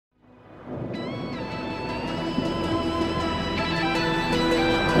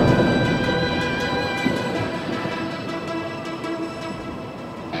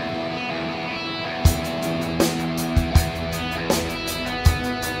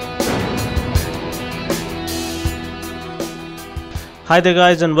Hi there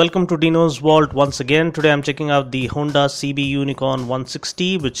guys, and welcome to Dinos Vault once again. Today I'm checking out the Honda CB Unicorn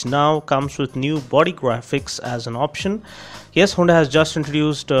 160, which now comes with new body graphics as an option. Yes, Honda has just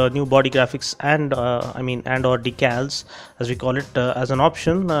introduced new body graphics and or decals, as we call it, as an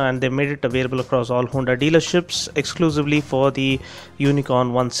option, and they made it available across all Honda dealerships exclusively for the Unicorn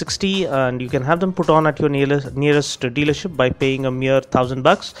 160, and you can have them put on at your nearest dealership by paying a mere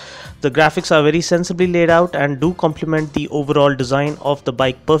 $1,000. The graphics are very sensibly laid out and do complement the overall design of the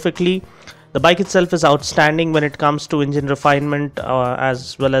bike perfectly. The bike itself is outstanding when it comes to engine refinement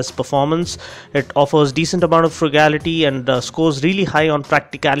as well as performance. It offers decent amount of frugality and scores really high on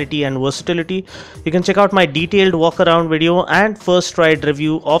practicality and versatility. You can check out my detailed walk around video and first ride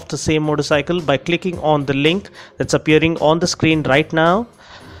review of the same motorcycle by clicking on the link that's appearing on the screen right now.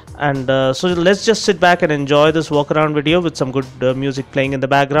 And so let's just sit back and enjoy this walk around video with some good music playing in the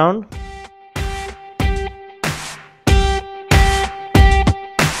background.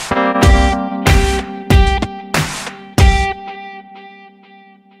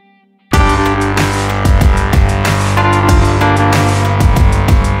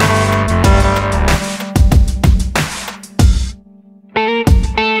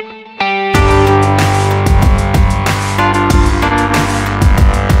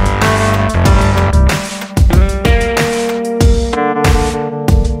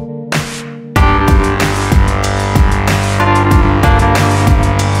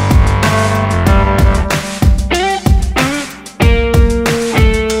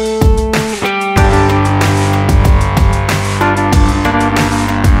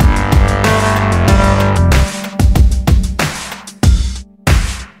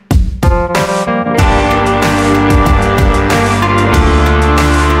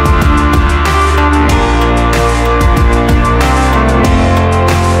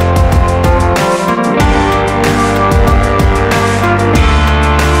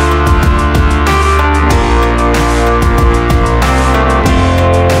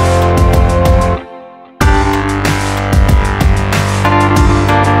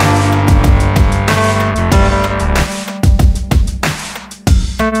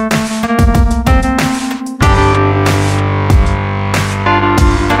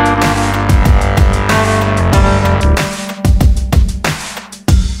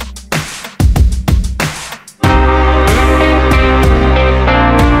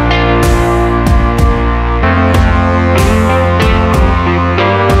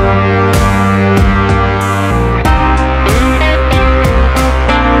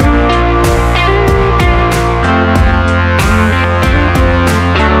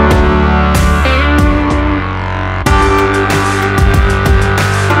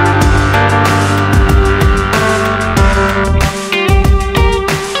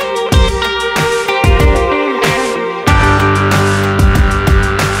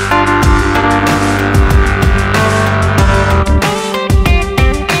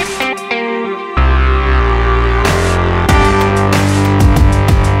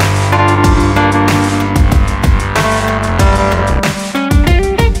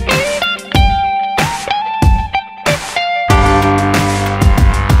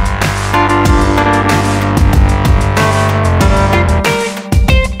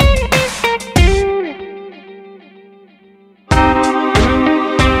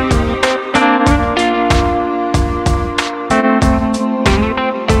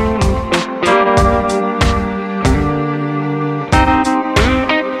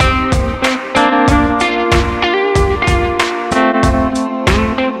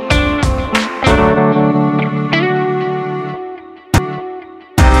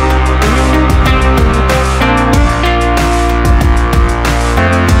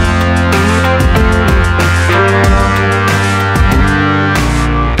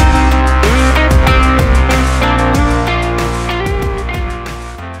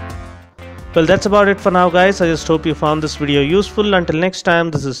 Well, that's about it for now guys. I just hope you found this video useful. Until next time,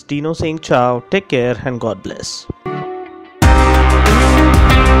 this is Dino saying ciao, take care and God bless.